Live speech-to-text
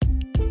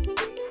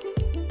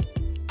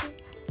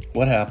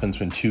What happens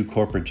when two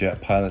corporate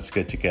jet pilots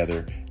get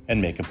together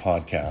and make a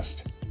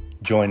podcast?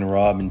 Join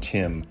Rob and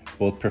Tim,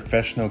 both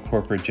professional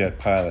corporate jet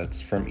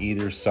pilots from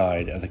either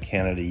side of the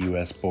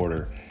Canada-US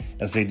border,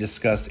 as they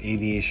discuss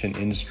aviation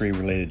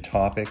industry-related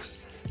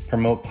topics,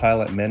 promote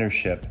pilot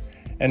mentorship,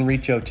 and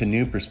reach out to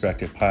new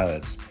prospective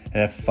pilots and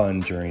have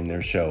fun during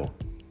their show.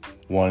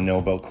 Want to know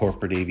about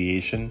corporate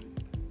aviation?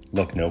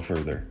 Look no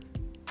further.